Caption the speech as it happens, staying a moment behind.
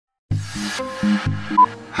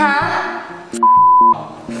Hả?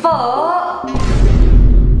 Phở.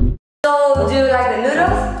 So, do you like the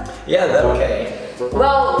noodles? Yeah, they're okay.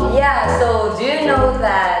 Well, yeah, so do you know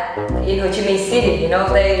that in Ho Chi Minh City, you know,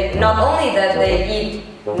 they not only that they eat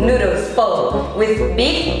noodles phở with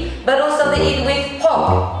beef, but also they eat with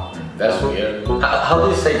pork. That's weird. How do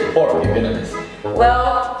you say pork in Vietnamese?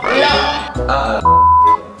 Well, no.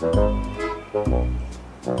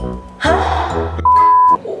 Huh?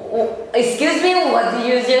 Excuse me, what did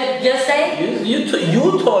you just say?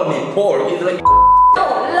 You told me pork. It's like No,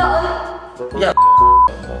 lợn. yeah.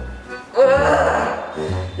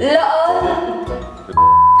 Lợn.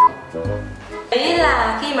 Đấy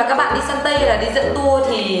là khi mà các bạn đi săn Tây là đi dẫn tour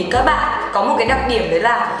thì các bạn có một cái đặc điểm đấy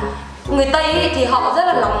là người Tây ấy, thì họ rất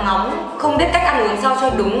là lòng ngóng, không biết cách ăn uống sao cho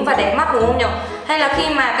đúng và đẹp mắt, đúng không nhỉ? Hay là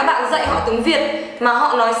khi mà các bạn dạy họ tiếng Việt mà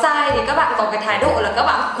họ nói sai thì các bạn có cái thái độ là các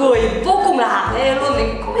bạn cười vô cùng là hả hê luôn.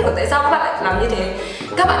 Mình không hiểu tại sao các bạn lại làm như thế.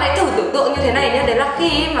 Các bạn hãy thử tưởng tượng như thế này nhé. Đấy là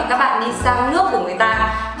khi mà các bạn đi sang nước của người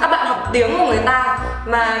ta, các bạn học tiếng của người ta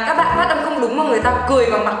mà các bạn phát âm không đúng mà người ta cười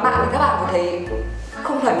vào mặt bạn thì các bạn có thấy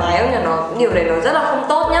không thoải mái không nhỉ? Điều đấy nó rất là không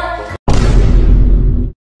tốt nhá.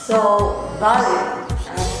 So,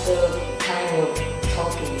 after kind of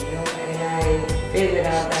talking, you know, and I figured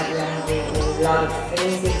out that we are having a lot of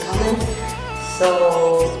things in common. So,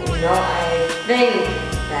 you know, I think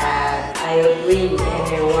that I agree and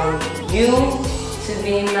I want you to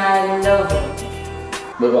be my lover.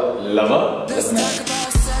 Wait, what? Lover?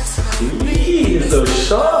 So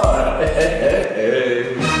short.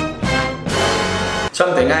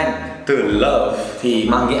 Trong tiếng Anh, từ love thì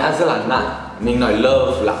mang nghĩa rất là nặng. Mình nói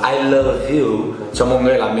love là I love you cho một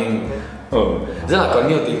người là mình rất là có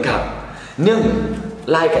nhiều tình cảm. Nhưng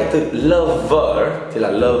like cái từ lover thì là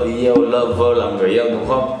love yêu, lover là người yêu, đúng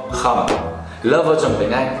không? Không. Lover trong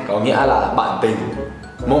tiếng Anh có nghĩa là bạn tình.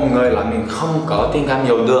 Một người là mình không có tình cảm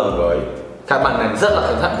nhiều đường với. Các bạn nên rất là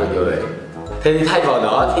cẩn thận với điều đấy. Thế thì thay vào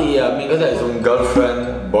đó thì mình có thể dùng girlfriend,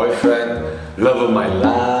 boyfriend, love of my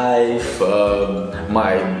life,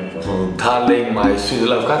 my darling, my sweet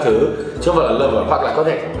love các thứ. Chứ không phải là lover, hoặc là có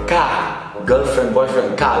thể cả girlfriend,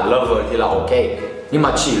 boyfriend, cả lover thì là ok. Nhưng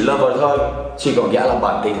mà chỉ lover thôi, chỉ có nghĩa là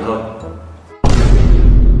bạn tình thôi.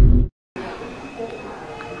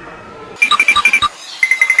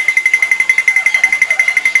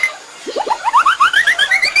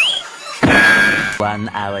 One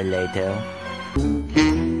hour later.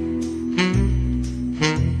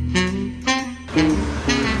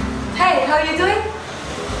 Hey, how are you doing?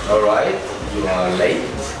 Alright, you are late.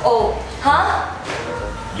 Oh, huh?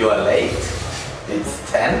 You are late.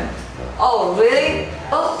 It's 10. Oh, really?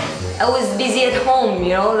 Oh, I was busy at home, you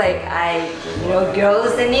know, like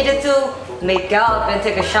girls, they needed to make up and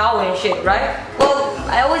take a shower and shit, right? Well,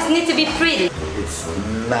 I always need to be pretty. It's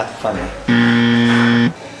not funny.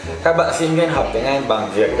 Các bạn sinh viên học tiếng Anh bằng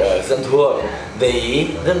việc dẫn tour, để ý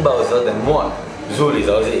đừng bao giờ đến muộn, dù lý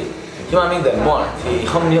do gì. Khi mà mình đến muộn thì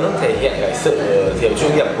không những thể hiện cái sự thiếu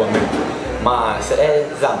chuyên nghiệp của mình mà sẽ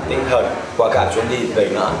giảm tinh thần qua cả chuyến đi đấy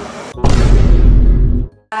nữa.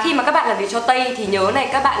 Khi mà các bạn làm việc cho Tây thì nhớ này,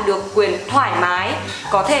 các bạn được quyền thoải mái,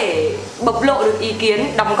 có thể bộc lộ được ý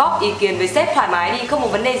kiến, đóng góp ý kiến với sếp thoải mái đi, không có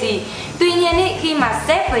vấn đề gì. Tuy nhiên ý, khi mà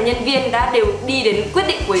sếp và nhân viên đã đều đi đến quyết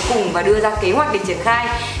định cuối cùng và đưa ra kế hoạch để triển khai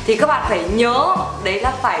thì các bạn phải nhớ đấy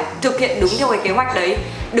là phải thực hiện đúng theo cái kế hoạch đấy.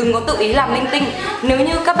 Đừng có tự ý làm linh tinh. Nếu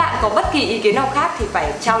như các bạn có bất kỳ ý kiến nào khác thì phải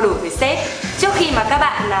trao đổi với sếp trước khi mà các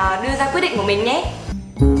bạn đưa ra quyết định của mình nhé.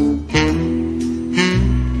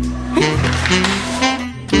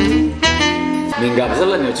 Mình gặp rất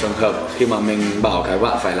là nhiều trường hợp khi mà mình bảo các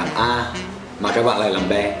bạn phải làm A mà các bạn lại làm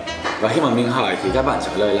B. Và khi mà mình hỏi thì các bạn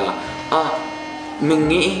trả lời là mình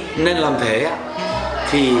nghĩ nên làm thế ạ.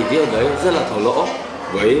 Thì điều đấy rất là thổ lỗ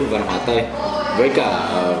với văn hóa Tây. Với cả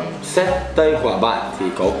sếp Tây của bạn thì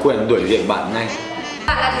có quyền đuổi việc bạn ngay.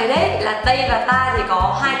 Bạn đã thấy đấy là Tây và ta thì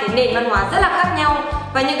có hai cái nền văn hóa rất là khác nhau.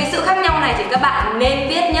 Và những cái sự khác nhau này thì các bạn nên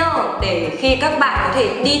biết nhá. Để khi các bạn có thể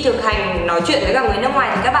đi thực hành nói chuyện với cả người nước ngoài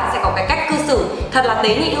thì các bạn sẽ có cái cách cư xử thật là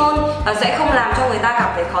tế nhị hơn và sẽ không làm cho người ta cảm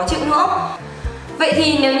thấy khó chịu nữa. Vậy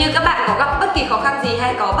thì nếu như các bạn có gặp bất kỳ khó khăn gì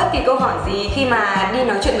hay có bất kỳ câu hỏi gì khi mà đi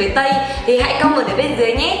nói chuyện với Tây thì hãy comment ở bên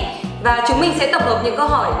dưới nhé. Và chúng mình sẽ tổng hợp những câu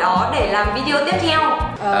hỏi đó để làm video tiếp theo.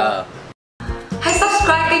 Hãy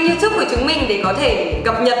subscribe kênh YouTube của chúng mình để có thể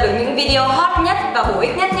cập nhật được những video hot nhất và bổ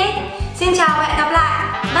ích nhất nhé. Xin chào và hẹn gặp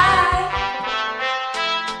lại. Bye!